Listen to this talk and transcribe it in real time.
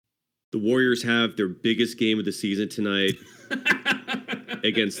The Warriors have their biggest game of the season tonight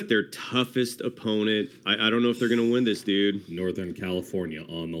against their toughest opponent. I don't know if they're going to win this, dude. Northern California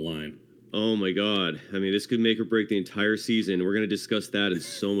on the line. Oh, my God. I mean, this could make or break the entire season. We're going to discuss that and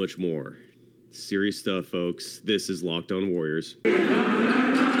so much more. Serious stuff, folks. This is Locked On Warriors. You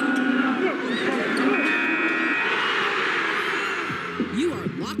are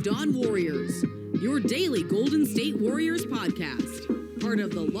Locked On Warriors, your daily Golden State Warriors podcast. Part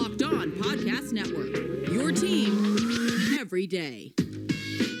of the Locked On Podcast Network, your team every day.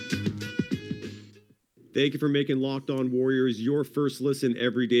 Thank you for making Locked On Warriors your first listen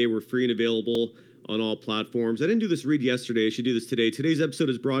every day. We're free and available on all platforms. I didn't do this read yesterday. I should do this today. Today's episode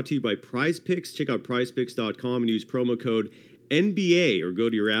is brought to you by Prize Picks. Check out prizepicks.com and use promo code NBA or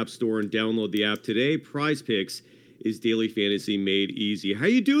go to your app store and download the app today. Prize Picks is daily fantasy made easy. How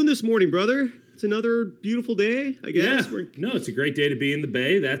you doing this morning, brother? It's another beautiful day, I guess. Yeah. No, it's a great day to be in the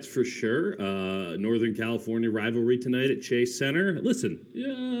Bay, that's for sure. Northern California rivalry tonight at Chase Center. Listen,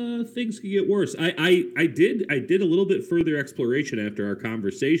 things could get worse. I did a little bit further exploration after our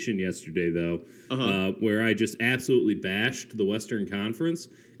conversation yesterday, though, where I just absolutely bashed the Western Conference.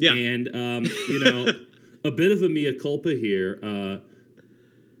 Yeah. And, a bit of a mea culpa here.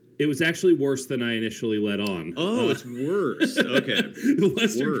 It was actually worse than I initially let on. Oh, it's worse. Okay. The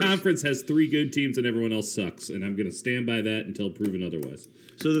Western Conference has 3 good teams and everyone else sucks, and I'm going to stand by that until proven otherwise.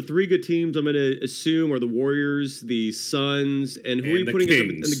 So the 3 good teams I'm going to assume are the Warriors, the Suns, and who are you putting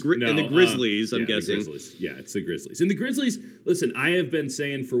in the Grizzlies, I'm guessing. The Grizzlies. Yeah, it's the Grizzlies. And the Grizzlies, listen, I have been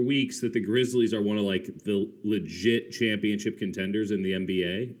saying for weeks that the Grizzlies are one of the legit championship contenders in the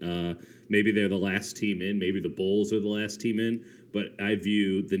NBA. Maybe they're the last team in. Maybe the Bulls are the last team in. But I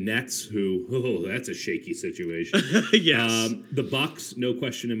view the Nets, that's a shaky situation. Yes. The Bucks, no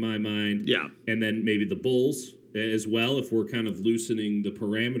question in my mind. Yeah. And then maybe the Bulls as well, if we're kind of loosening the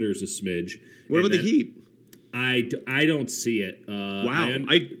parameters a smidge. What about the Heat? I don't see it. Wow.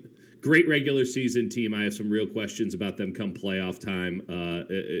 Great regular season team. I have some real questions about them come playoff time.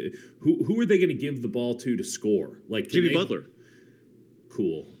 Who are they going to give the ball to score? Jimmy Butler.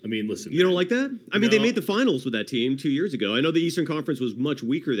 Cool. I mean, listen. You don't like that? I mean, they made the finals with that team 2 years ago. I know the Eastern Conference was much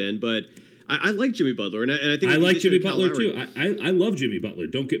weaker then, but I like Jimmy Butler, and I think I like Jimmy Butler too. I love Jimmy Butler.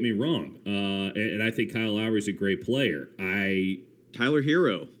 Don't get me wrong. And I think Kyle Lowry's a great player. Tyler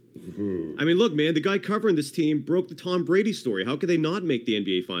Hero. I mean, look, man, the guy covering this team broke the Tom Brady story. How could they not make the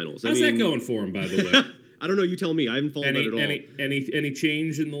NBA Finals? How's that going for him, by the way? I don't know. You tell me. I haven't followed that at all. Any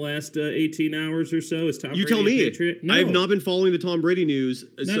change in the last 18 hours or so? Is Tom Brady tell me. a Patriot? No. I have not been following the Tom Brady news.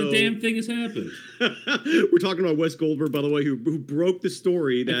 Not a damn thing has happened. We're talking about Wes Goldberg, by the way, who broke the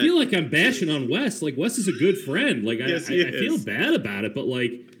story. That I feel like I'm bashing on Wes. Wes is a good friend. Yes, I feel bad about it, but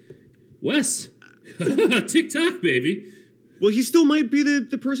Wes, TikTok, baby. Well, he still might be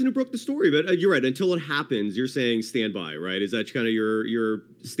the person who broke the story, but you're right. Until it happens, you're saying stand by, right? Is that kind of your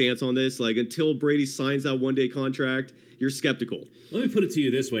stance on this? Until Brady signs that one-day contract, you're skeptical. Let me put it to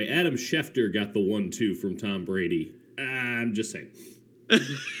you this way. Adam Schefter got the 1-2 from Tom Brady. I'm just saying.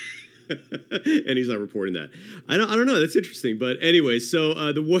 And he's not reporting that. I don't know. That's interesting. But anyway, so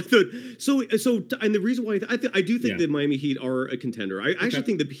and the reason why I do think the Miami Heat are a contender. I actually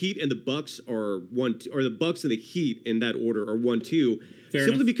think the Heat and the Bucks are the Bucks and the Heat in that order are 1-2.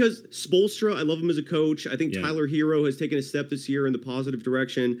 Simply because Spoelstra, I love him as a coach. I think Tyler Hero has taken a step this year in the positive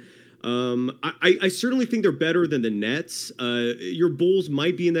direction. I certainly think they're better than the Nets. Your Bulls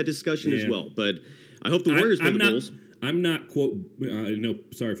might be in that discussion as well, but I hope the Warriors win the Bulls. I'm not,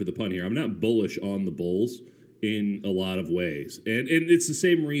 sorry for the pun here. I'm not bullish on the Bulls in a lot of ways. And it's the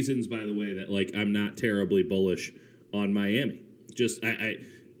same reasons, by the way, that, I'm not terribly bullish on Miami. Just,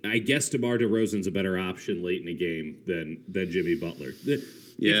 I guess DeMar DeRozan's a better option late in a game than Jimmy Butler.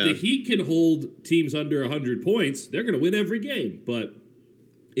 If the Heat can hold teams under 100 points, they're going to win every game. But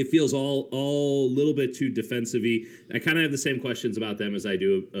it feels all a little bit too defensive-y. I kind of have the same questions about them as I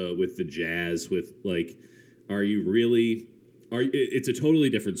do with the Jazz, with, are you really? It's a totally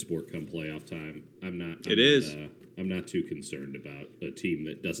different sport come playoff time. I'm not too concerned about a team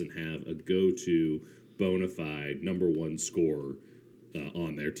that doesn't have a go-to, bona fide number 1 scorer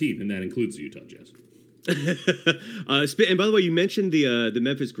on their team, and that includes the Utah Jazz. And by the way, you mentioned the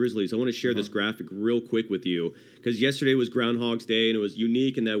Memphis Grizzlies. I want to share this graphic real quick with you because yesterday was Groundhog's Day, and it was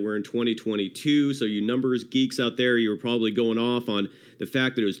unique in that we're in 2022. So you numbers geeks out there, you were probably going off on the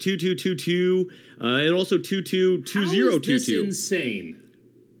fact that it was 2-2-2-2 and also 2-2-2-0-2-2. How is this insane?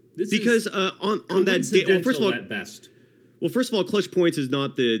 Because on that day, first of all, at best. Well, first of all, Clutch Points is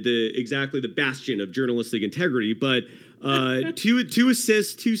not the exactly the bastion of journalistic integrity, but two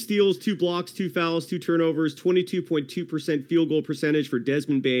assists, 2 steals, 2 blocks, 2 fouls, 2 turnovers, 22.2% field goal percentage for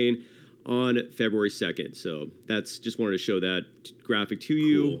Desmond Bane, on February 2nd. So that's just wanted to show that graphic to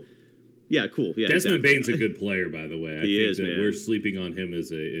you. Cool. Yeah, cool. Yeah, Desmond Bane's a good player, by the way. I He think is, that man. we're sleeping on him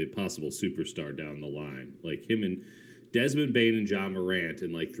as a possible superstar down the line. Like him and Desmond Bane and John Morant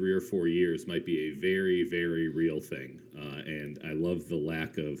in like 3 or 4 years might be a very, very real thing. And I love the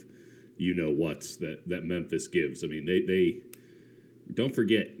lack of whats that Memphis gives. I mean, they don't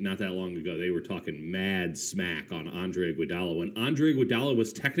forget, not that long ago, they were talking mad smack on Andre Iguodala when Andre Iguodala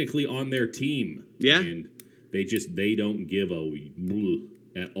was technically on their team. Yeah. And they don't give a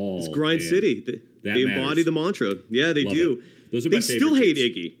at all. It's Grind City. They embody the mantra. Yeah, they do. Those are my they still favorite hate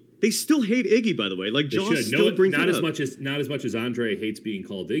teams. Iggy. They still hate Iggy, by the way. Like Josh still brings not it as up. not as much as Andre hates being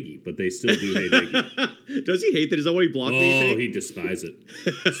called Iggy, but they still do hate Iggy. Does he hate that? Is that why he blocked me? Oh, he despises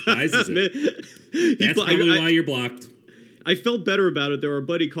it. Despises it. That's I probably why you're blocked. I felt better about it. There, our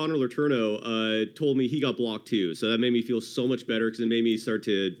buddy Connor Letourneau told me he got blocked too, so that made me feel so much better because it made me start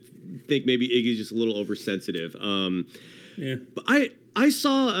to think maybe Iggy's just a little oversensitive. Yeah. But I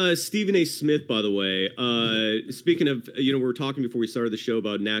saw Stephen A. Smith, by the way. Speaking of, we were talking before we started the show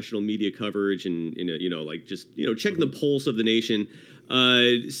about national media coverage and checking the pulse of the nation.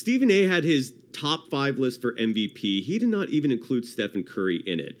 Stephen A. had his top 5 list for MVP. He did not even include Stephen Curry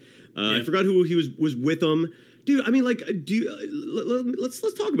in it. I forgot who he was with him. Dude, I mean, like, let's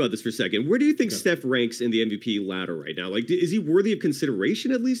talk about this for a second. Where do you think Steph ranks in the MVP ladder right now? Like, is he worthy of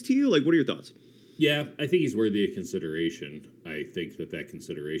consideration at least to you? Like, what are your thoughts? Yeah, I think he's worthy of consideration. I think that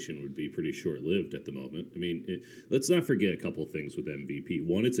consideration would be pretty short-lived at the moment. I mean, let's not forget a couple things with MVP.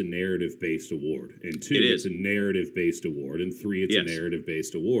 1, it's a narrative-based award. And 2, it's a narrative-based award. And 3, it's a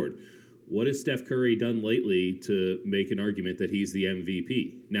narrative-based award. What has Steph Curry done lately to make an argument that he's the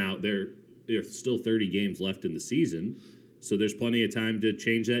MVP? Now, there's still 30 games left in the season, so there's plenty of time to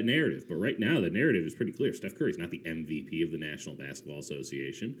change that narrative. But right now, the narrative is pretty clear. Steph Curry's not the MVP of the National Basketball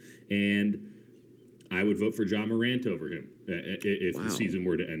Association. And I would vote for John Morant over him if the season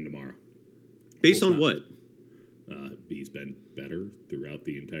were to end tomorrow. Based on what? He's been better throughout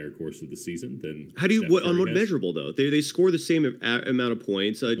the entire course of the season than. How do you Steph on what Curry has. measurable though? They score the same amount of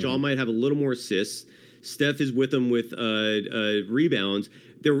points. John might have a little more assists. Steph is with them with rebounds.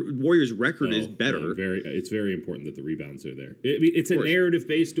 Their Warriors' record is better. It's very important that the rebounds are there. It's a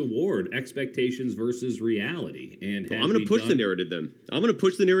narrative-based award, expectations versus reality. And I'm going to push the narrative then. I'm going to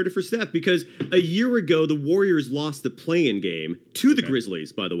push the narrative for Steph because a year ago the Warriors lost the play-in game to the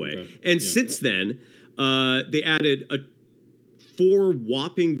Grizzlies, by the way. And since then, they added 4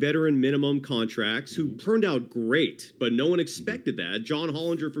 whopping veteran minimum contracts who turned out great, but no one expected that. John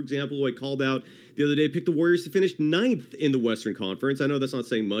Hollinger, for example, who I called out the other day, picked the Warriors to finish 9th in the Western Conference. I know that's not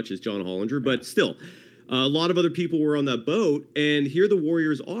saying much as John Hollinger, but still, a lot of other people were on that boat. And here the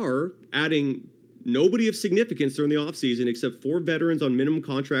Warriors are adding nobody of significance during the offseason except 4 veterans on minimum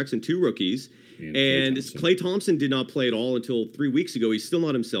contracts and 2 rookies. And Klay Thompson did not play at all until 3 weeks ago. He's still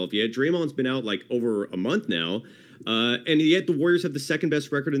not himself yet. Draymond's been out like over a month now. And yet the Warriors have the second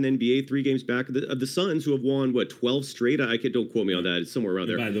best record in the NBA, 3 games back of the Suns, who have won 12 straight. Don't quote me on that. It's somewhere around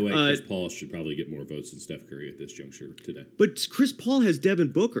there. By the way, Chris Paul should probably get more votes than Steph Curry at this juncture today. But Chris Paul has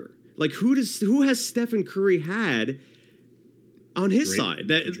Devin Booker. Like who has Stephen Curry had on his side?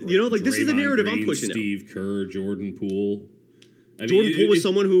 That this is the narrative I'm pushing. Steve Kerr, Jordan Poole. Jordan Poole was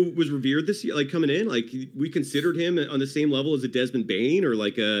someone who was revered this year, like coming in. Like we considered him on the same level as a Desmond Bane or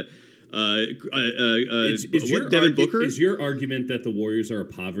like a. Devin Booker? Is your argument that the Warriors are a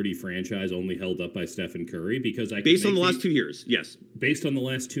poverty franchise only held up by Stephen Curry? Because based on the last 2 years, yes. Based on the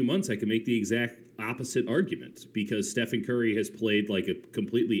last 2 months, I can make the exact opposite argument because Stephen Curry has played like a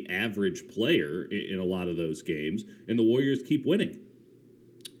completely average player in a lot of those games, and the Warriors keep winning.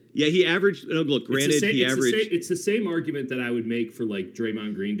 Yeah, he averaged. Look, granted, he averaged. It's the same argument that I would make for like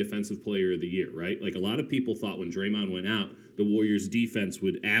Draymond Green, Defensive Player of the Year, right? Like a lot of people thought when Draymond went out, the Warriors' defense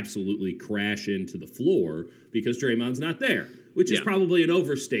would absolutely crash into the floor because Draymond's not there, which is probably an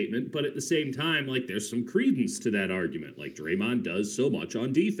overstatement. But at the same time, like there's some credence to that argument. Like Draymond does so much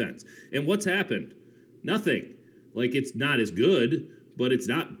on defense, and what's happened? Nothing. Like it's not as good. But it's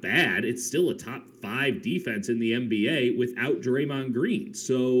not bad. It's still a top 5 defense in the NBA without Draymond Green.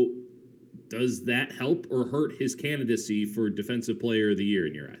 So does that help or hurt his candidacy for Defensive Player of the Year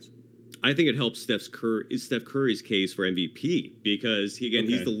in your eyes? I think it helps Steph Curry's case for MVP because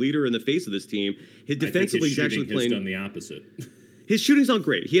he's the leader in the face of this team. His defensively he's actually playing. Has done the opposite. His shooting's not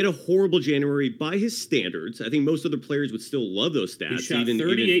great. He had a horrible January by his standards. I think most other players would still love those stats. He shot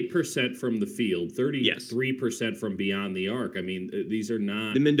 38% from the field, 33% from beyond the arc. I mean, these are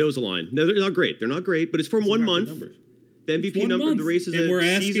not... The Mendoza line. No, they're not great. They're not great, but it's from 1 month. Numbers. The MVP number, the race is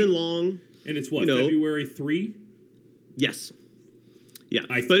a season long. And it's what, February 3? Yes. Yeah,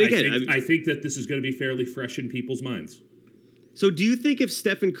 I think that this is going to be fairly fresh in people's minds. So do you think if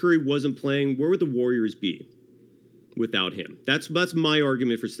Stephen Curry wasn't playing, where would the Warriors be without him? That's my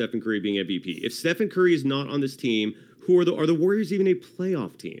argument for Stephen Curry being MVP. If Stephen Curry is not on this team, are the Warriors even a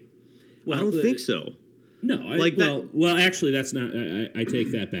playoff team? Well, I don't think so. No, actually, that's not. I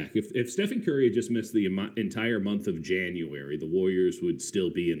take that back. If Stephen Curry had just missed the entire month of January, the Warriors would still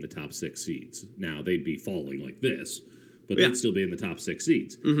be in the top 6 seeds. Now they'd be falling like this, but they'd still be in the top 6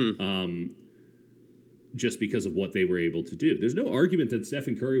 seeds. Mm-hmm. Just because of what they were able to do. There's no argument that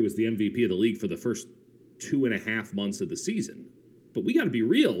Stephen Curry was the MVP of the league for the first 2.5 months of the season. But we got to be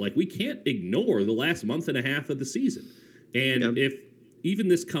real. Like, we can't ignore the last month and a half of the season. And if even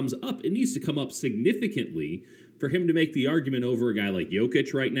this comes up, it needs to come up significantly for him to make the argument over a guy like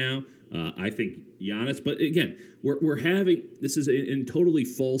Jokic right now. I think Giannis. But again, we're having, this is a totally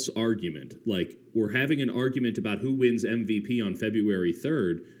false argument. Like, we're having an argument about who wins MVP on February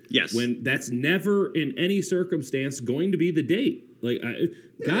 3rd. Yes. When that's never in any circumstance going to be the date. Like,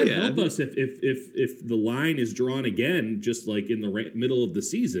 God help us if the line is drawn again, just like in the middle of the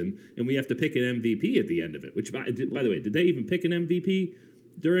season, and we have to pick an MVP at the end of it. Which, by the way, did they even pick an MVP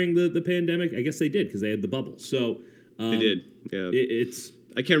during the pandemic? I guess they did because they had the bubble. So they did. Yeah.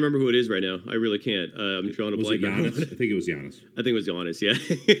 I can't remember who it is right now. I really can't. I'm drawing a blank. I think it was Giannis. I think it was Giannis. Yeah.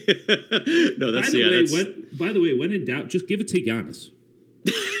 No, that's By the way, when in doubt, just give it to Giannis.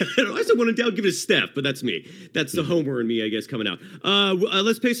 I said when in doubt, give it to Steph, but that's me. That's the homer in me, I guess, coming out.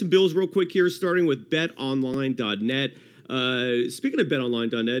 Let's pay some bills real quick here, starting with betonline.net. Speaking of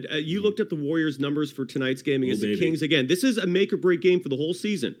betonline.net, you looked up the Warriors' numbers for tonight's game against the Kings. Again, this is a make-or-break game for the whole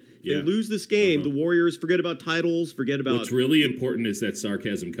season. They lose this game, the Warriors forget about titles, forget about... What's really important is that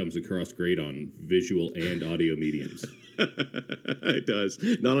sarcasm comes across great on visual and audio mediums. It does.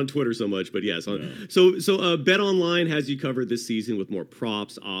 Not on Twitter so much, but yes. So BetOnline has you covered this season with more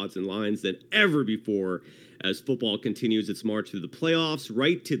props, odds, and lines than ever before as football continues its march through the playoffs,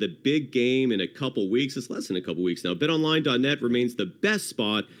 right to the big game in a couple weeks. It's less than a couple weeks now. BetOnline.net remains the best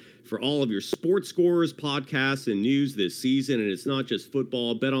spot for all of your sports scores, podcasts, and news this season. And it's not just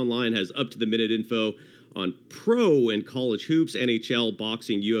football. BetOnline has up-to-the-minute info on pro and college hoops, NHL,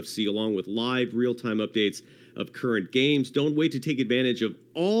 boxing, UFC, along with live real-time updates of current games. Don't wait to take advantage of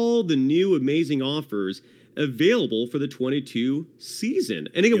all the new amazing offers available for the 22 season.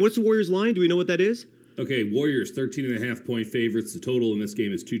 And again, what's the Warriors line? Do we know what that is? Okay, Warriors 13.5-point favorites. The total in this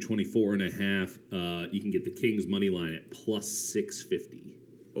game is 224.5. You can get the Kings money line at plus 650.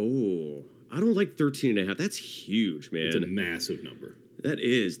 Oh, I don't like 13.5. That's huge, man. It's a massive number. That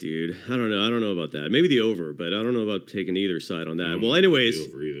is, dude. I don't know about that. Maybe the over, but I don't know about taking either side on that. Well, anyways, the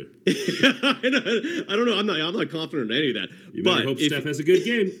over either. I don't know. I'm not confident in any of that. You better hope Steph has a good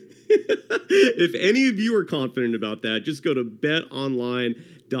game. If any of you are confident about that, just go to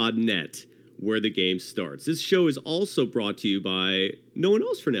betonline.net where the game starts. This show is also brought to you by no one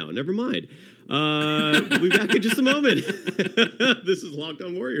else for now. Never mind. We'll be back in just a moment. This is Locked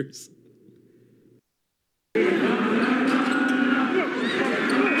On Warriors.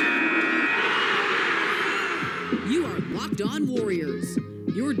 You are Locked On Warriors,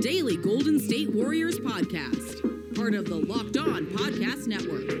 your daily Golden State Warriors podcast. Part of the Locked On Podcast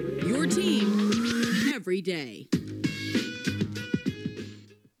Network, your team every day.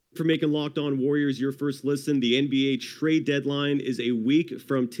 For making Locked On Warriors your first listen, the NBA trade deadline is a week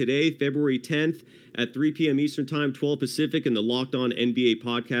from today, February 10th at 3 p.m. Eastern Time, 12 Pacific, and the Locked On NBA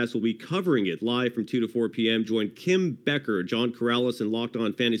podcast will be covering it live from 2 to 4 p.m. Join Kim Becker, John Corrales, and Locked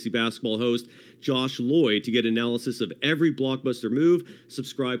On Fantasy Basketball host Josh Lloyd to get analysis of every blockbuster move.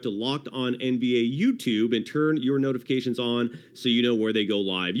 Subscribe to Locked On NBA YouTube and turn your notifications on so you know where they go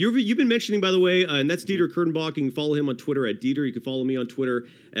live. You've been mentioning, by the way, and that's Dieter Kurtenbach. You can follow him on Twitter at Dieter. You can follow me on Twitter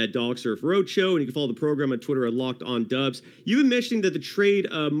at Dog Surf Roadshow, and you can follow the program on Twitter at Locked On Dubs. You've been mentioning that the trade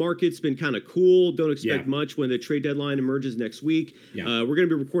market's been kind of cool. Don't expect much when the trade deadline emerges next week. We're going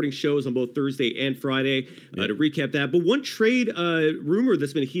to be recording shows on both Thursday and Friday to recap that. But one trade rumor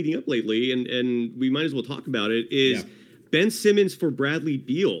that's been heating up lately, and we might as well talk about it, is Ben Simmons for Bradley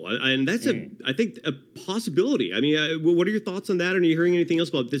Beal. And that's, I think, a possibility. I mean, what are your thoughts on that? Are you hearing anything else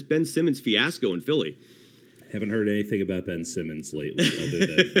about this Ben Simmons fiasco in Philly? Haven't heard anything about Ben Simmons lately, other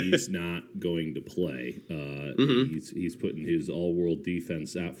than he's not going to play. He's putting his all-world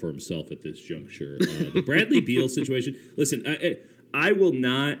defense out for himself at this juncture. The Bradley Beal situation, listen, I will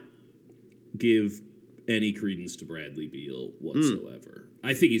not give any credence to Bradley Beal whatsoever.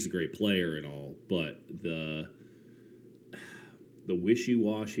 I think he's a great player and all, but the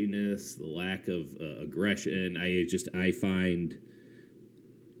wishy-washiness, the lack of aggression, I find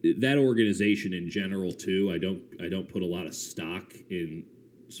that organization in general too. I don't put a lot of stock in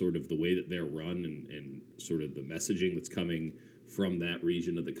sort of the way that they're run and sort of the messaging that's coming from that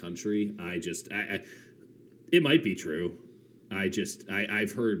region of the country. It might be true.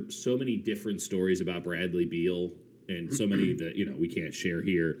 I've heard so many different stories about Bradley Beal and so many that we can't share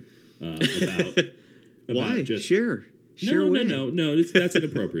here about why just share. No, that's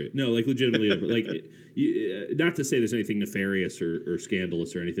inappropriate. No, like legitimately, like not to say there's anything nefarious or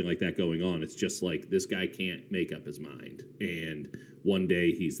scandalous or anything like that going on. It's just like this guy can't make up his mind, and one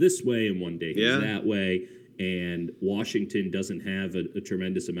day he's this way, and one day he's that way, and Washington doesn't have a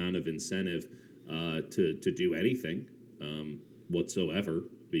tremendous amount of incentive to do anything whatsoever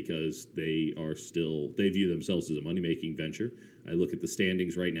because they view themselves as a money-making venture. I look at the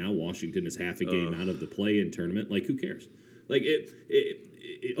standings right now. Washington is half a game out of the play-in tournament. Like, who cares? Like,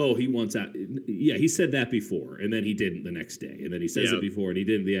 he wants out. Yeah, he said that before, and then he didn't the next day. And then he says it before, and he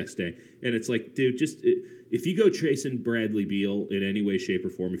didn't the next day. And it's like, dude, if you go chasing Bradley Beal in any way, shape,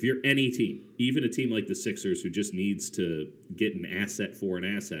 or form, if you're any team, even a team like the Sixers who just needs to get an asset for an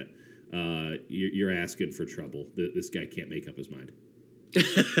asset, you're asking for trouble. This guy can't make up his mind.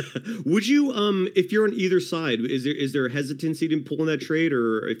 Would you, if you're on either side, is there hesitancy to pulling that trade,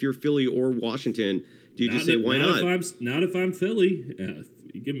 or if you're Philly or Washington, do you just say why not? Not if I'm Philly.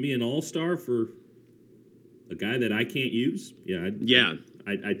 You give me an all-star for a guy that I can't use. I'd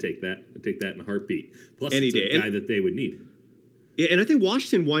take that. I'd take that in a heartbeat. Plus, any it's a guy that they would need. Yeah, and I think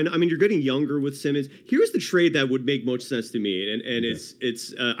Washington, why not? I mean, you're getting younger with Simmons. Here's the trade that would make most sense to me, and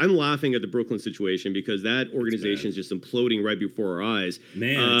it's I'm laughing at the Brooklyn situation because that organization is just imploding right before our eyes.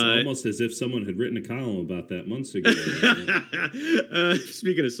 Man, it's almost as if someone had written a column about that months ago.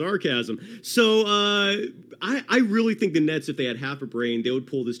 Speaking of sarcasm, so I really think the Nets, if they had half a brain, they would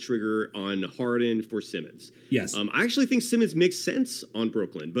pull this trigger on Harden for Simmons. Yes, I actually think Simmons makes sense on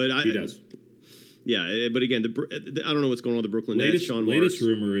Brooklyn, but he does. Yeah, but again, I don't know what's going on with the Brooklyn Nets. Latest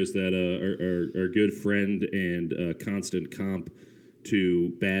rumor is that our good friend and constant comp to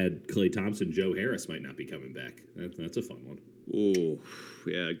bad Klay Thompson, Joe Harris, might not be coming back. That's a fun one. Oh,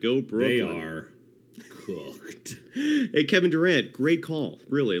 yeah, go Brooklyn. They are cooked. Hey, Kevin Durant, great call.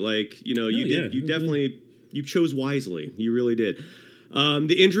 Really, you chose wisely. You really did.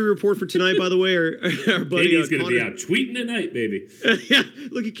 The injury report for tonight, by the way, our buddy Katie's going to be out tweeting tonight, baby. Yeah,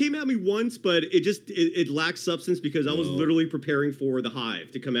 look, he came at me once, but it lacked substance because I was literally preparing for the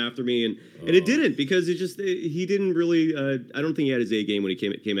Hive to come after me, and it didn't because he didn't really. I don't think he had his A game when he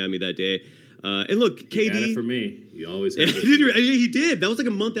came at me that day. And look, KD. He had it for me. He always has it. He did. That was like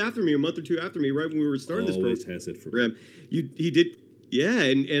a month or two after me, right when we were starting this program. Always has it for me. He did. Yeah,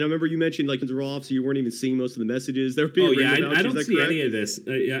 and I remember you mentioned like they're off, so you weren't even seeing most of the messages. They were being I don't see any of this.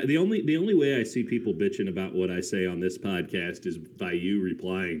 The only way I see people bitching about what I say on this podcast is by you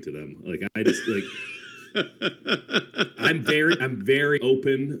replying to them. Like I just like. I'm very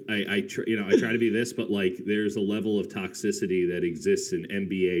open. I try to be this, but like there's a level of toxicity that exists in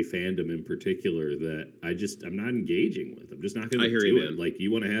NBA fandom in particular that I'm not engaging with. I'm just not going to do it. Like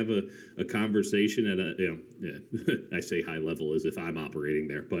you want to have a conversation at I say high level as if I'm operating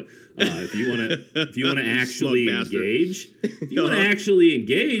there, but if you want to actually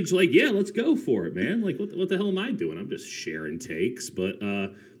engage, like let's go for it, man. Like what the hell am I doing? I'm just sharing takes, but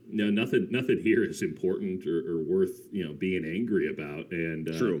no, nothing here is important or worth being angry about. And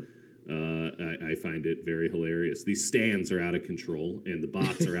true. I find it very hilarious. These stands are out of control, and the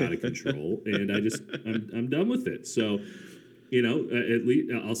bots are out of control, and I'm done with it. So, at least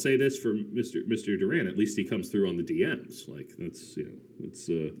I'll say this for Mr. Durant. At least he comes through on the DMs. Like that's it's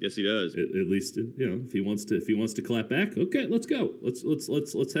yes, he does. At least if he wants to clap back, okay, let's go.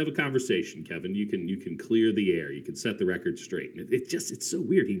 Let's have a conversation, Kevin. You can clear the air. You can set the record straight. It's so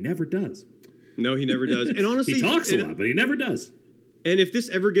weird. He never does. No, he never does. And honestly, he talks a lot, but he never does. And if this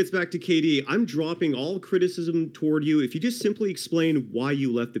ever gets back to KD, I'm dropping all criticism toward you. If you just simply explain why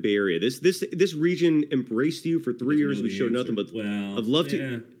you left the Bay Area, this region embraced you for 3 years. We showed nothing but I'd love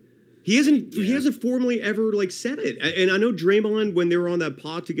to. He hasn't formally ever said it. And I know Draymond, when they were on that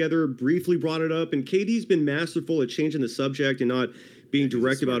pod together, briefly brought it up. And KD's been masterful at changing the subject and not being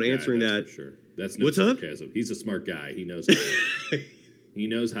direct about answering that. Sure, that's no sarcasm. He's a smart guy. He knows. He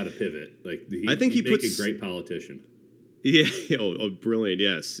knows how to pivot. I think he'd make a great politician. Yeah. Oh, brilliant.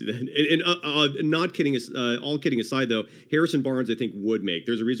 Yes. And not kidding. All kidding aside, though, Harrison Barnes, I think, would make.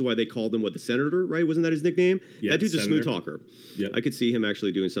 There's a reason why they called him the Senator, right? Wasn't that his nickname? Yeah, that dude's Senator. A smooth talker. Yep. I could see him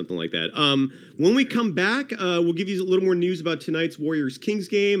actually doing something like that. When we come back, we'll give you a little more news about tonight's Warriors-Kings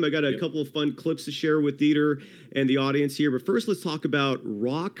game. I got a couple of fun clips to share with Dieter and the audience here. But first, let's talk about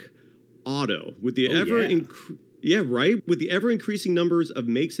Rock Auto with the Yeah, right. With the ever-increasing numbers of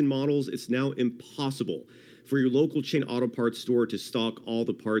makes and models, it's now impossible for your local chain auto parts store to stock all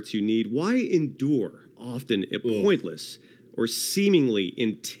the parts you need. Why endure often a pointless or seemingly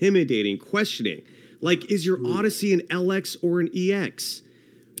intimidating questioning? Like, is your Odyssey an LX or an EX?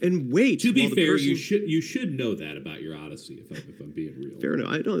 And wait. To be fair, you should know that about your Odyssey. If I'm being real. Fair enough.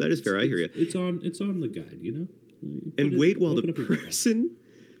 I know that is fair. I hear you. It's on the guide, you know. And wait while the person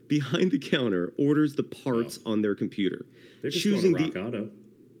behind the counter orders the parts on their computer. They're just choosing going to Rock Auto.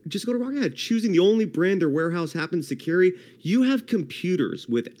 Just go to Rock Auto. Choosing the only brand their warehouse happens to carry. You have computers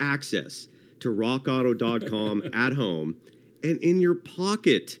with access to rockauto.com at home and in your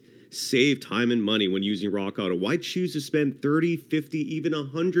pocket. Save time and money when using Rock Auto. Why choose to spend 30, 50, even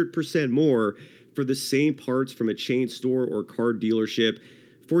 100% more for the same parts from a chain store or car dealership?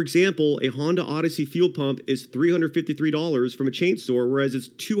 For example, a Honda Odyssey fuel pump is $353 from a chain store, whereas it's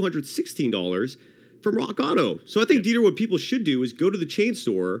 $216 from Rock Auto. So I think, Dieter, what people should do is go to the chain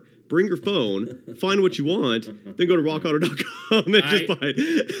store, bring your phone, find what you want, then go to rockauto.com and just buy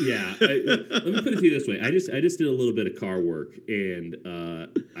it. Yeah. Let me put it to you this way. I just did a little bit of car work, and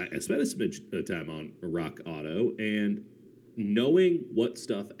I spent a smidge of time on Rock Auto, and knowing what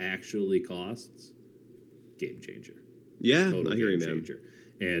stuff actually costs, game changer. Yeah, I hear you, man.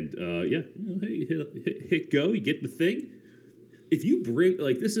 And hey, hit go, you get the thing. If you bring,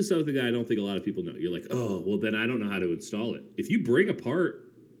 like, this is something that I don't think a lot of people know. You're like, oh, well, then I don't know how to install it. If you bring a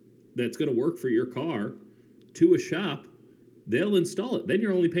part that's going to work for your car to a shop, they'll install it. Then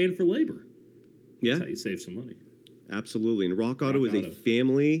you're only paying for labor. Yeah. That's how you save some money. Absolutely. And Rock Auto is a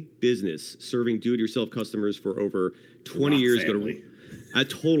family business serving do-it-yourself customers for over 20 years. Family.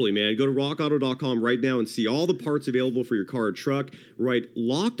 Totally, man. Go to rockauto.com right now and see all the parts available for your car or truck. Write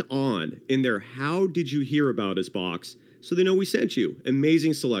Locked On in their How Did You Hear About Us box so they know we sent you.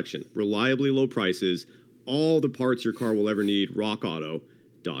 Amazing selection, reliably low prices, all the parts your car will ever need.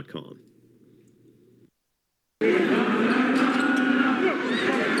 rockauto.com.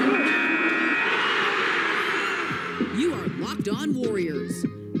 You are Locked On Warriors,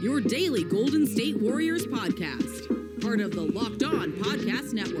 your daily Golden State Warriors podcast. Part of the Locked On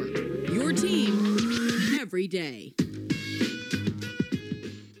Podcast Network, your team every day.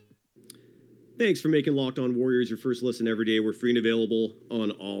 Thanks for making Locked On Warriors your first listen every day. We're free and available on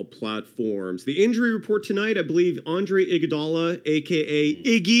all platforms. The injury report tonight, I believe Andre Iguodala, a.k.a.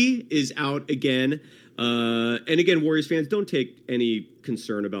 Iggy, is out again. And again, Warriors fans, don't take any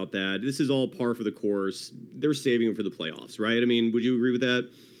concern about that. This is all par for the course. They're saving him for the playoffs, right? I mean, would you agree with that?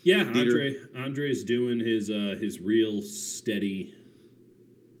 Yeah, Andre's doing his real steady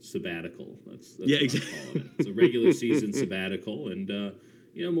sabbatical. That's what exactly. I'm calling it. It's a regular season sabbatical, and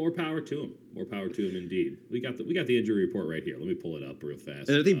more power to him. More power to him, indeed. We got the injury report right here. Let me pull it up real fast.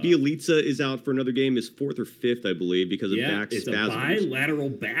 And I think Bielitsa is out for another game, his 4th or 5th, I believe, because of back spasms. It's a bilateral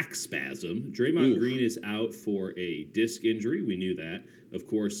back spasm. Draymond Green is out for a disc injury. We knew that. Of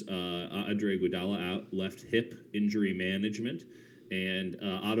course, Andre Iguodala out, left hip injury management. And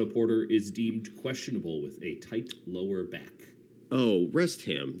Otto Porter is deemed questionable with a tight lower back. Oh, rest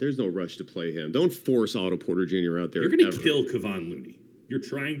him. There's no rush to play him. Don't force Otto Porter Jr. out there. You're going to kill Kevon Looney. You're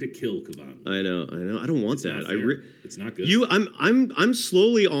trying to kill Kevon. I know. I don't want that. It's not good. I'm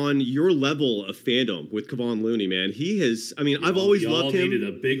slowly on your level of fandom with Kevon Looney, man. He has. I mean, I've always loved him. Needed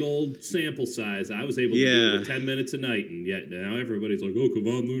a big old sample size. I was able to do it with 10 minutes a night, and yet now everybody's like, "Oh,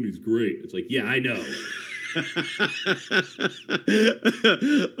 Kevon Looney's great." It's like, yeah, I know. By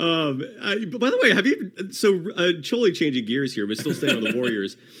the way, have you totally changing gears here, but still staying on the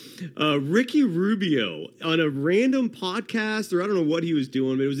Warriors. Ricky Rubio on a random podcast, or I don't know what he was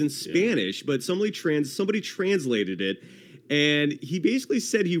doing, but it was in Spanish, but somebody translated it, and he basically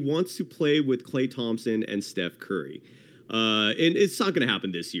said he wants to play with Klay Thompson and Steph Curry. And it's not going to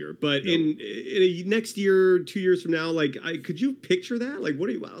happen this year, but in a next year, 2 years from now, could you picture that?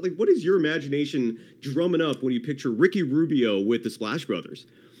 What is your imagination drumming up when you picture Ricky Rubio with the Splash Brothers?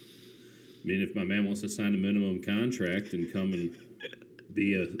 I mean, if my man wants to sign a minimum contract and come and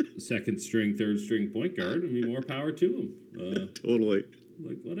be a second string, third string point guard, I mean, more power to him. Totally.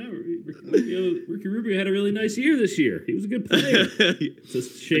 Like, whatever. Ricky Rubio had a really nice year this year. He was a good player. It's a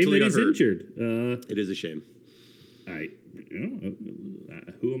shame that he's injured. It is a shame.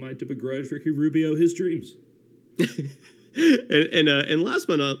 Who am I to begrudge Ricky Rubio his dreams? and last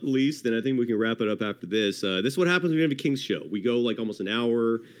but not least, and I think we can wrap it up after this. This is what happens when we have a Kings show. We go like almost an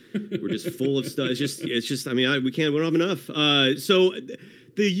hour. We're just full of stuff. It's just. I mean, we don't have enough. So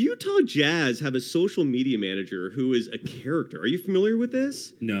the Utah Jazz have a social media manager who is a character. Are you familiar with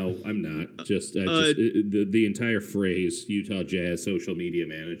this? No, I'm not. The entire phrase Utah Jazz social media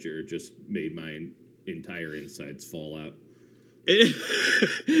manager just made my entire insides fall out.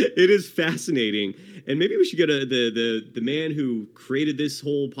 It is fascinating, and maybe we should get the man who created this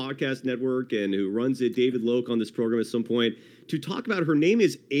whole podcast network and who runs it, David Loke, on this program at some point to talk about. Her name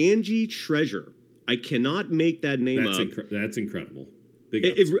is Angie Treasure. I cannot make that name up. That's incredible.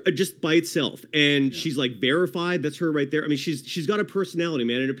 Just by itself, and she's like verified. That's her right there. I mean, she's got a personality,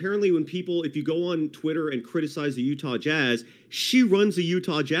 man. And apparently, when people, if you go on Twitter and criticize the Utah Jazz, she runs a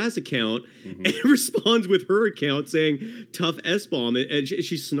Utah Jazz account and responds with her account saying "tough S-bomb," and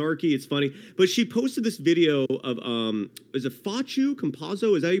she's snarky. It's funny, but she posted this video of is it Facu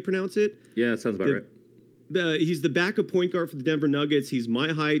Campazzo? Is that how you pronounce it? Yeah, that sounds about right. He's the backup point guard for the Denver Nuggets. He's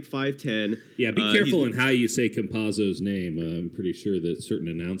my height, 5'10". Yeah, be careful in how you say Campazzo's name. I'm pretty sure that certain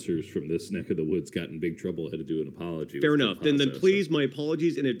announcers from this neck of the woods got in big trouble, had to do an apology. Fair enough. Then please, my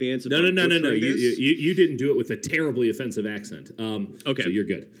apologies in advance. No. You didn't do it with a terribly offensive accent. Okay. So you're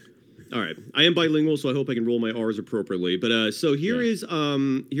good. All right, I am bilingual, so I hope I can roll my R's appropriately. But so here is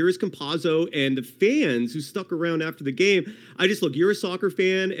Campazzo and the fans who stuck around after the game. Look, you're a soccer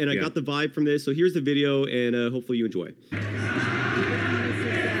fan, and I got the vibe from this. So here's the video, and hopefully you enjoy. That's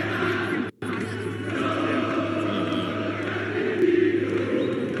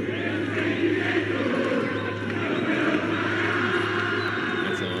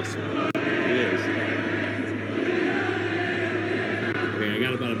awesome. It is. Okay, I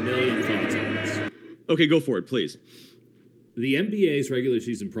got about 1 million thoughts on this. Okay, go for it, please. The NBA's regular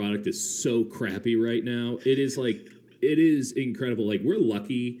season product is so crappy right now. It is incredible. Like, we're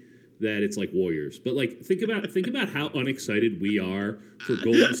lucky that it's like Warriors, but like think about how unexcited we are for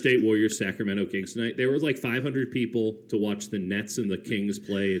Golden State Warriors Sacramento Kings tonight. There was like 500 people to watch the Nets and the Kings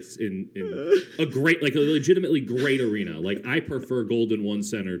play. It's in a legitimately great arena. Like, I prefer Golden One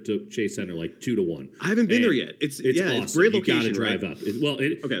Center to Chase Center like 2-1. I haven't been there yet. It's awesome. It's great location. You gotta drive up.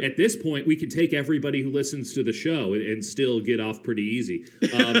 At this point, we can take everybody who listens to the show and still get off pretty easy.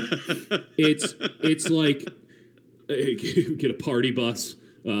 It's like get a party bus.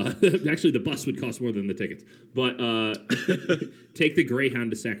 Actually, the bus would cost more than the tickets. But take the Greyhound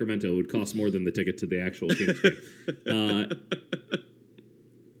to Sacramento. It would cost more than the ticket to the actual Kings game.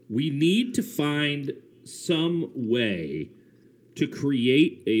 We need to find some way to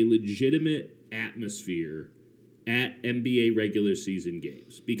create a legitimate atmosphere at NBA regular season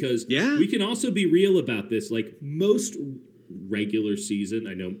games. Because we can also be real about this. Like, most regular season,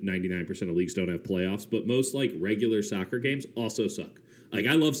 I know 99% of leagues don't have playoffs, but most like regular soccer games also suck. Like,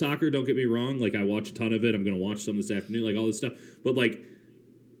 I love soccer, don't get me wrong. Like, I watch a ton of it. I'm going to watch some this afternoon, like all this stuff. But, like,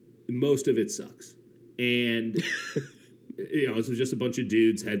 most of it sucks. And, it's just a bunch of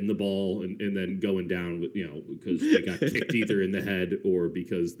dudes heading the ball and then going down, with, because they got kicked either in the head or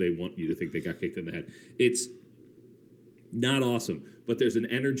because they want you to think they got kicked in the head. It's not awesome. But there's an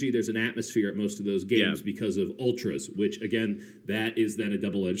energy, there's an atmosphere at most of those games because of ultras, which, again, that is then a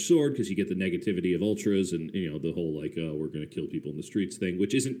double-edged sword because you get the negativity of ultras and, the whole, like, we're going to kill people in the streets thing,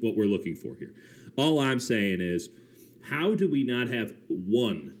 which isn't what we're looking for here. All I'm saying is, how do we not have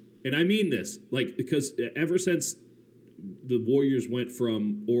one? And I mean this, like, because ever since the Warriors went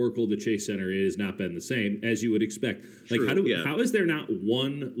from Oracle to Chase Center, it has not been the same, as you would expect. Like, how is there not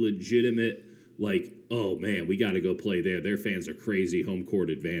one legitimate, like, oh man, we got to go play there. Their fans are crazy. Home court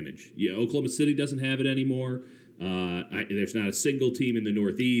advantage. Yeah, Oklahoma City doesn't have it anymore. There's not a single team in the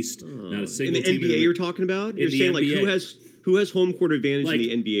Northeast. Not a single in the team NBA. You're talking about? You're saying NBA. Like who has home court advantage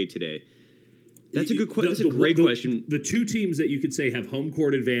in the NBA today? That's a good question. That's a great question. The two teams that you could say have home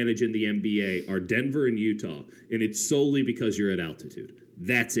court advantage in the NBA are Denver and Utah, and it's solely because you're at altitude.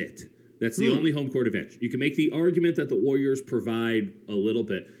 That's it. That's the only home court advantage. You can make the argument that the Warriors provide a little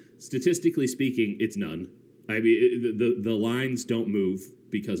bit. Statistically speaking, it's none. I mean, the lines don't move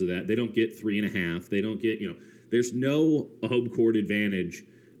because of that. They don't get 3.5. They don't get, there's no home court advantage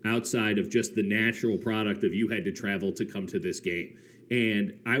outside of just the natural product of you had to travel to come to this game.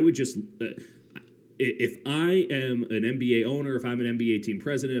 And I would just, if I am an NBA owner, if I'm an NBA team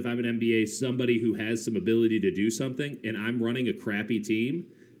president, if I'm an NBA somebody who has some ability to do something, and I'm running a crappy team,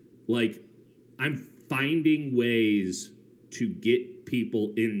 like, I'm finding ways to get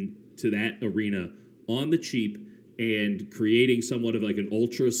people into that arena on the cheap and creating somewhat of like an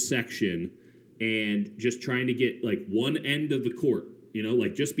ultra section and just trying to get like one end of the court,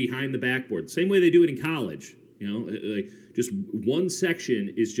 like just behind the backboard. Same way they do it in college, like just one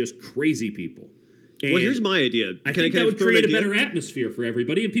section is just crazy people. And well, here's my idea. I think that would create a better atmosphere for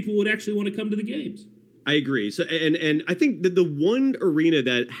everybody and people would actually want to come to the games. I agree. So, and I think that the one arena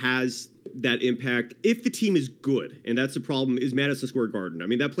that has that impact, if the team is good, and that's the problem, is Madison Square Garden. I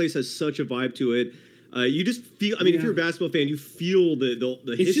mean, that place has such a vibe to it. You just feel. I mean, if you're a basketball fan, you feel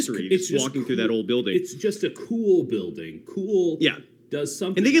the history just walking through that old building. It's just a cool building. Cool. Yeah. Does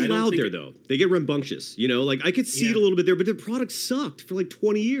something. And they get loud there, though. They get rambunctious. You know, like I could see it a little bit there, but their product sucked for like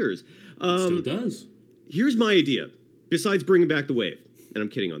 20 years. Still does. Here's my idea. Besides bringing back the wave, and I'm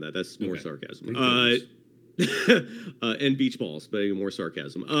kidding on that. That's more sarcasm. And beach balls, but even more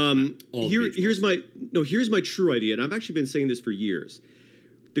sarcasm. Here's my true idea, and I've actually been saying this for years.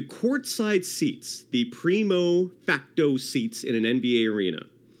 The courtside seats, the primo facto seats in an NBA arena,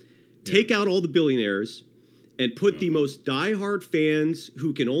 take out all the billionaires and put the most diehard fans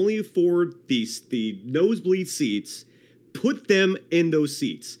who can only afford the nosebleed seats, put them in those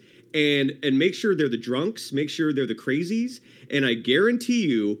seats. And make sure they're the drunks, make sure they're the crazies, and I guarantee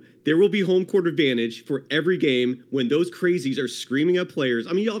you there will be home court advantage for every game when those crazies are screaming at players.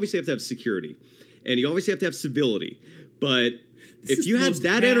 I mean, you obviously have to have security, and you obviously have to have civility, but if you have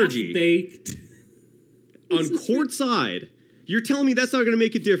that energy on court side, you're telling me that's not going to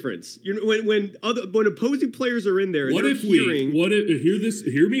make a difference. When opposing players are in there, and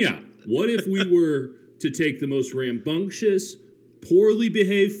hear me out. What if we were to take the most rambunctious, poorly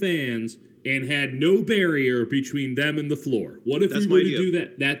behaved fans and had no barrier between them and the floor? What if we were to do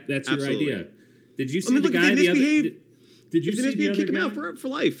that? That's Absolutely. Your idea. Did you see the guy the other? Did you see the other kick guy? Him out for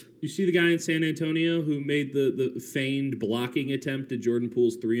life? You see the guy in San Antonio who made the feigned blocking attempt at Jordan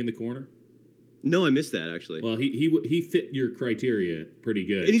Poole's three in the corner? No, I missed that actually. Well, he fit your criteria pretty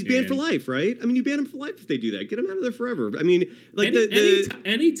good, and he's banned for life, right? I mean, you ban him for life if they do that. Get him out of there forever. I mean, like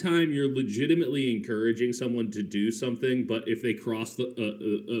anytime you're legitimately encouraging someone to do something, but if they cross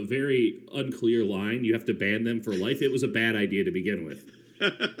a very unclear line, you have to ban them for life. It was a bad idea to begin with.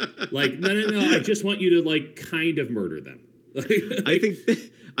 Like, no. I just want you to like kind of murder them.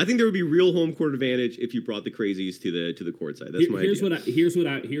 I think there would be real home court advantage if you brought the crazies to the court side. That's my idea.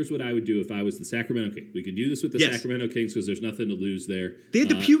 Here's what I would do if I was the Sacramento Kings. We could do this with the Sacramento Kings because there's nothing to lose there. They had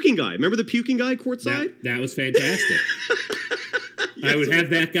the puking guy. Remember the puking guy courtside? That was fantastic. I would have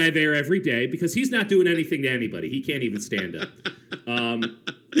that guy there every day because he's not doing anything to anybody. He can't even stand up.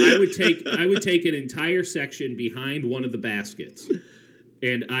 I would take an entire section behind one of the baskets,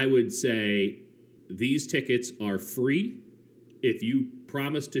 and I would say, these tickets are free if you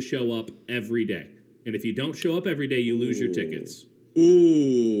promise to show up every day. And if you don't show up every day, you lose your tickets.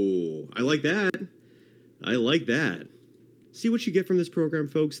 Ooh, I like that. See what you get from this program,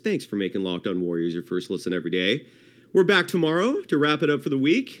 folks. Thanks for making Locked On Warriors your first listen every day. We're back tomorrow to wrap it up for the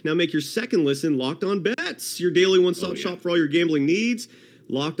week. Now make your second listen Locked On Bets, your daily one-stop shop for all your gambling needs.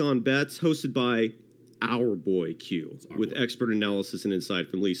 Locked On Bets, hosted by our boy Q, with expert analysis and insight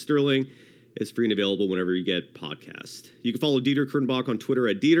from Lee Sterling. It's free and available whenever you get podcasts. You can follow Dieter Kurtenbach on Twitter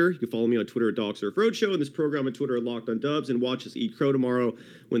at Dieter. You can follow me on Twitter at DogSurf Roadshow, and this program on Twitter at Locked On Dubs, and watch us eat crow tomorrow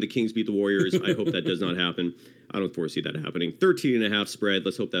when the Kings beat the Warriors. I hope that does not happen. I don't foresee that happening. 13.5 spread.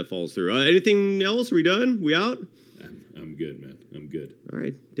 Let's hope that falls through. Anything else? Are we done? We out? I'm good, man. I'm good. All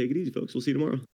right. Take it easy, folks. We'll see you tomorrow.